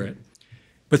spirit.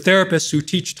 But therapists who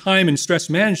teach time and stress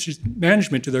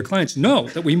management to their clients know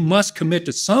that we must commit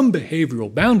to some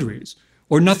behavioral boundaries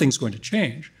or nothing's going to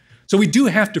change. So we do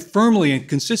have to firmly and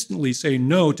consistently say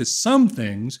no to some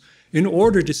things in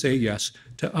order to say yes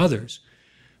to others.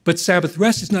 But Sabbath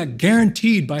rest is not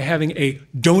guaranteed by having a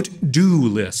don't do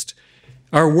list.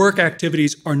 Our work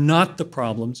activities are not the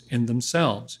problems in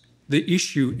themselves. The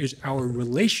issue is our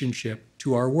relationship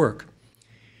to our work.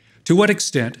 To what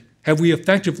extent have we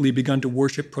effectively begun to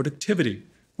worship productivity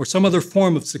or some other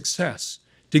form of success,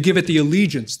 to give it the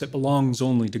allegiance that belongs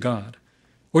only to God?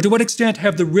 Or to what extent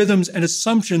have the rhythms and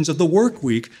assumptions of the work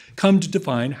week come to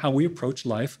define how we approach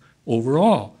life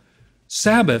overall?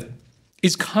 Sabbath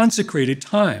is consecrated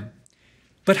time.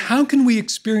 But how can we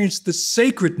experience the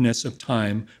sacredness of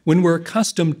time when we're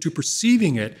accustomed to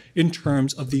perceiving it in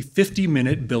terms of the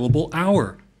 50-minute billable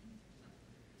hour?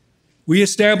 We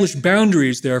establish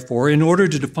boundaries, therefore, in order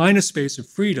to define a space of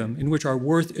freedom in which our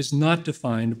worth is not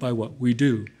defined by what we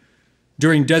do.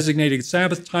 During designated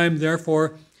Sabbath time,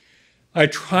 therefore, I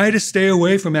try to stay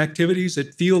away from activities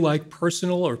that feel like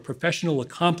personal or professional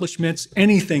accomplishments,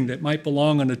 anything that might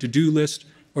belong on a to-do list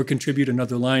or contribute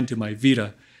another line to my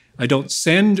vita. I don't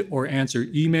send or answer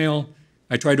email.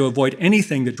 I try to avoid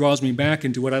anything that draws me back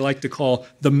into what I like to call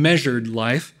the measured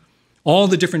life, all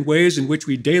the different ways in which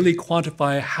we daily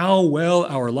quantify how well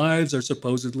our lives are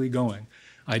supposedly going.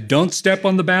 I don't step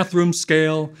on the bathroom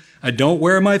scale. I don't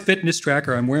wear my fitness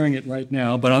tracker. I'm wearing it right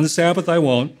now, but on the Sabbath I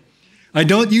won't. I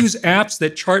don't use apps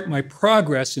that chart my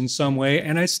progress in some way,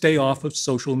 and I stay off of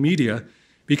social media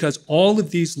because all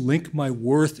of these link my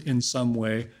worth in some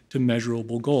way to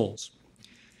measurable goals.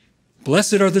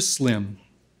 Blessed are the slim.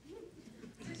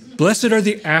 Blessed are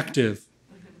the active.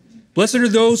 Blessed are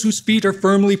those whose feet are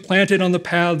firmly planted on the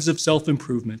paths of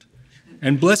self-improvement.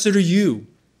 And blessed are you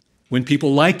when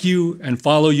people like you and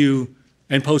follow you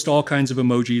and post all kinds of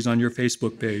emojis on your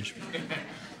Facebook page.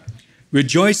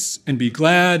 Rejoice and be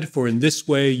glad, for in this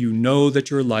way you know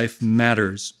that your life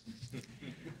matters.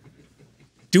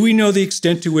 Do we know the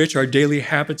extent to which our daily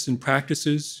habits and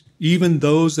practices, even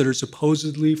those that are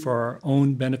supposedly for our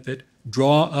own benefit,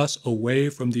 draw us away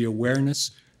from the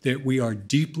awareness that we are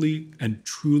deeply and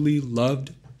truly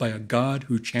loved by a God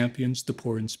who champions the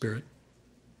poor in spirit?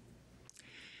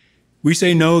 We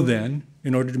say no, then,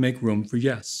 in order to make room for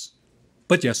yes.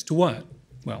 But yes to what?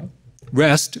 Well,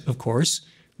 rest, of course.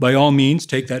 By all means,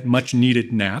 take that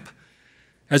much-needed nap.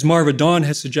 As Marva Dawn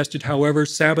has suggested, however,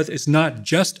 Sabbath is not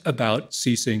just about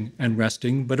ceasing and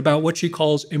resting, but about what she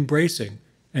calls embracing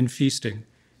and feasting.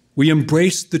 We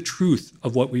embrace the truth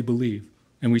of what we believe,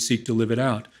 and we seek to live it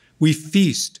out. We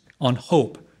feast on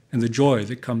hope and the joy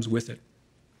that comes with it.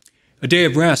 A day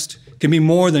of rest can be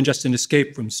more than just an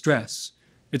escape from stress.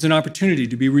 It's an opportunity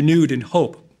to be renewed in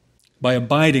hope by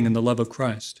abiding in the love of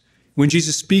Christ. When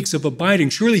Jesus speaks of abiding,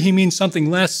 surely he means something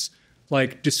less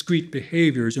like discrete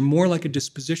behaviors and more like a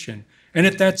disposition. And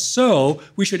if that's so,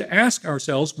 we should ask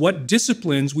ourselves what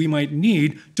disciplines we might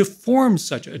need to form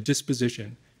such a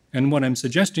disposition. And what I'm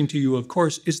suggesting to you, of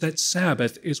course, is that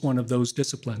Sabbath is one of those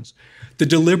disciplines. The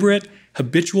deliberate,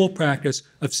 habitual practice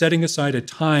of setting aside a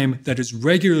time that is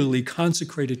regularly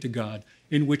consecrated to God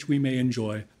in which we may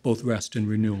enjoy both rest and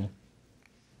renewal.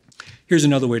 Here's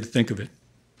another way to think of it.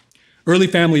 Early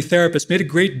family therapists made a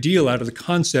great deal out of the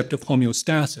concept of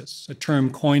homeostasis, a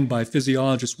term coined by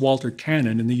physiologist Walter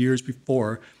Cannon in the years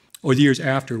before or the years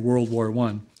after World War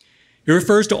I. It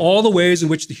refers to all the ways in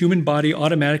which the human body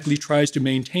automatically tries to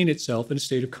maintain itself in a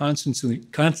state of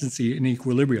constancy and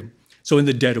equilibrium. So in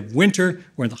the dead of winter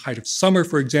or in the height of summer,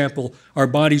 for example, our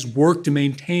bodies work to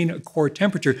maintain a core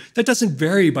temperature that doesn't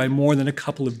vary by more than a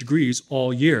couple of degrees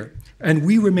all year. And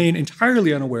we remain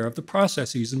entirely unaware of the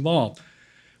processes involved.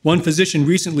 One physician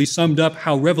recently summed up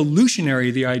how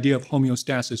revolutionary the idea of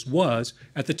homeostasis was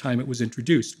at the time it was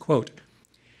introduced. Quote,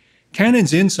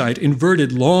 Cannon's insight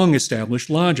inverted long-established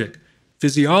logic.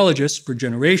 Physiologists for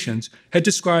generations had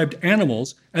described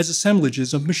animals as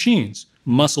assemblages of machines,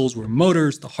 Muscles were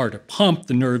motors, the heart a pump,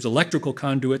 the nerves electrical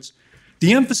conduits.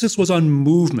 The emphasis was on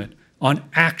movement, on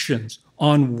actions,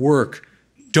 on work.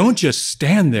 Don't just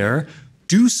stand there,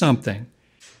 do something.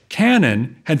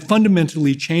 Canon had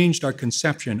fundamentally changed our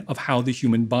conception of how the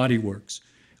human body works.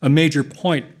 A major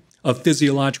point of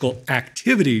physiological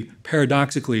activity,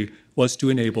 paradoxically, was to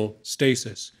enable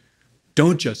stasis.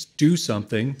 Don't just do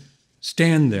something,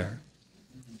 stand there.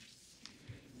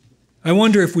 I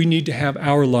wonder if we need to have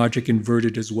our logic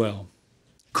inverted as well.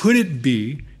 Could it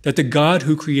be that the God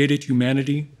who created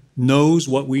humanity knows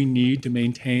what we need to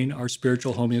maintain our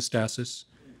spiritual homeostasis?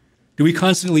 Do we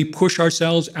constantly push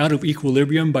ourselves out of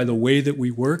equilibrium by the way that we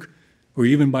work, or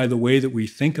even by the way that we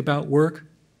think about work?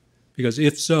 Because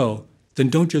if so, then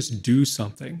don't just do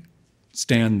something,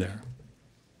 stand there.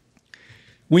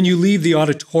 When you leave the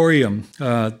auditorium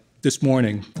this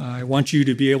morning, I want you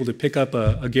to be able to pick up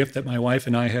a gift that my wife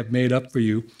and I have made up for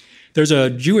you. There's a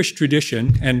Jewish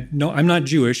tradition, and no, I'm not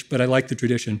Jewish, but I like the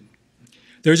tradition.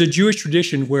 There's a Jewish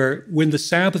tradition where when the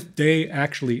Sabbath day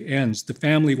actually ends, the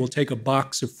family will take a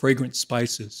box of fragrant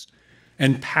spices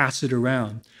and pass it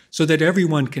around so that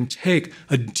everyone can take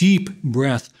a deep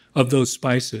breath of those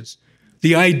spices.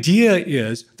 The idea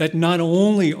is that not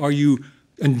only are you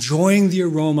enjoying the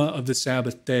aroma of the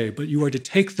Sabbath day, but you are to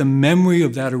take the memory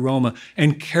of that aroma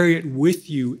and carry it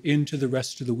with you into the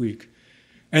rest of the week.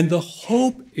 And the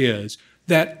hope is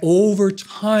that over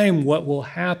time, what will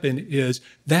happen is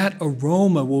that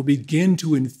aroma will begin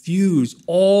to infuse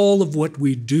all of what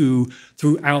we do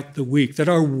throughout the week, that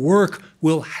our work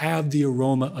will have the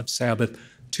aroma of Sabbath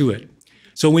to it.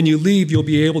 So when you leave, you'll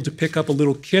be able to pick up a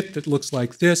little kit that looks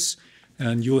like this,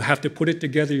 and you'll have to put it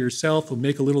together yourself. We'll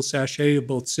make a little sachet of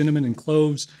both cinnamon and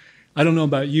cloves. I don't know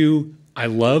about you, I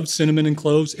love cinnamon and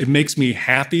cloves. It makes me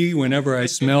happy whenever I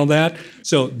smell that.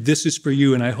 So this is for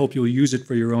you, and I hope you'll use it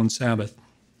for your own Sabbath.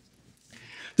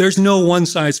 There's no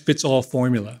one-size-fits-all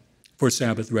formula for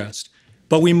Sabbath rest,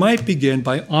 but we might begin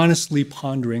by honestly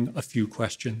pondering a few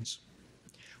questions.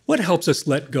 What helps us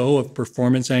let go of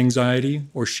performance anxiety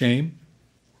or shame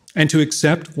and to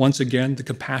accept, once again, the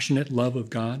compassionate love of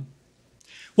God?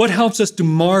 What helps us to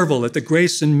marvel at the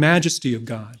grace and majesty of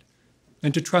God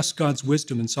and to trust God's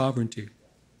wisdom and sovereignty?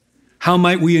 How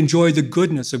might we enjoy the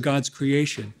goodness of God's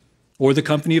creation or the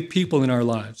company of people in our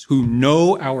lives who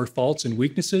know our faults and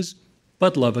weaknesses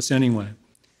but love us anyway?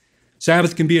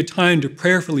 Sabbath can be a time to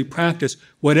prayerfully practice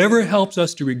whatever helps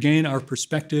us to regain our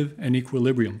perspective and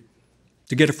equilibrium,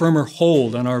 to get a firmer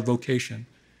hold on our vocation.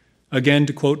 Again,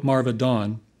 to quote Marva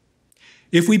Dawn,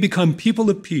 if we become people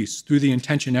of peace through the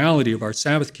intentionality of our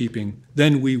Sabbath keeping,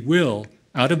 then we will,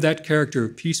 out of that character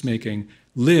of peacemaking,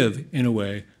 live in a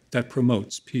way that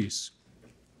promotes peace.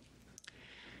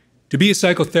 To be a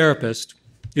psychotherapist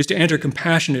is to enter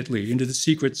compassionately into the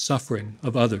secret suffering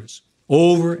of others,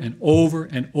 over and over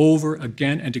and over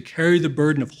again, and to carry the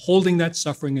burden of holding that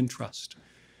suffering in trust.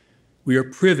 We are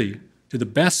privy to the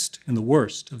best and the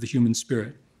worst of the human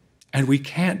spirit, and we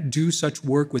can't do such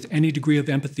work with any degree of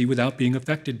empathy without being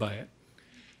affected by it.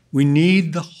 We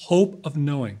need the hope of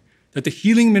knowing that the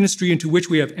healing ministry into which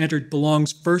we have entered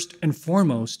belongs first and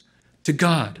foremost to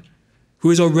God, who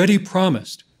has already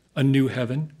promised a new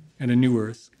heaven and a new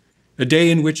earth, a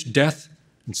day in which death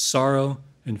and sorrow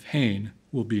and pain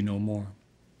will be no more.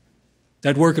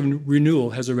 That work of renewal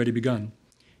has already begun,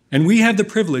 and we have the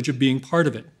privilege of being part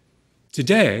of it.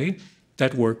 Today,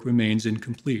 that work remains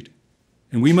incomplete,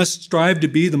 and we must strive to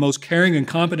be the most caring and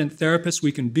competent therapists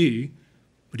we can be,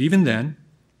 but even then,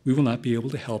 we will not be able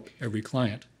to help every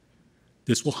client.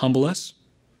 This will humble us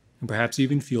and perhaps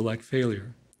even feel like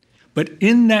failure. But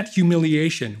in that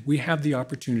humiliation, we have the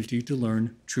opportunity to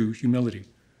learn true humility.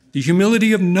 The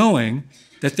humility of knowing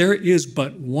that there is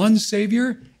but one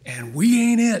Savior and we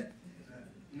ain't it.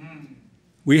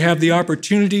 We have the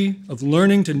opportunity of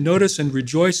learning to notice and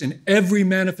rejoice in every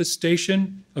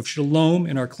manifestation of shalom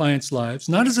in our clients' lives,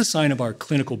 not as a sign of our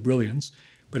clinical brilliance,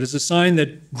 but as a sign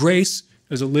that grace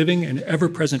is a living and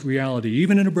ever-present reality,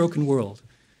 even in a broken world.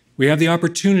 We have the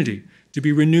opportunity to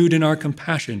be renewed in our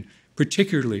compassion,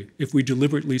 particularly if we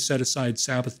deliberately set aside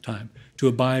Sabbath time to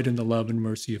abide in the love and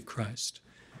mercy of Christ.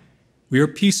 We are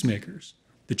peacemakers,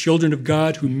 the children of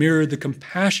God who mirror the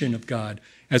compassion of God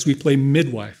as we play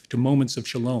midwife to moments of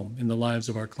shalom in the lives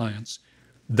of our clients.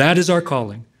 That is our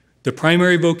calling, the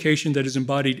primary vocation that is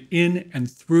embodied in and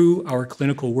through our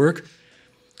clinical work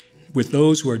with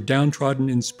those who are downtrodden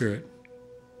in spirit.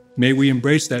 May we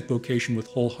embrace that vocation with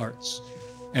whole hearts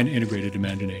and integrated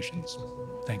imaginations.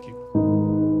 Thank you.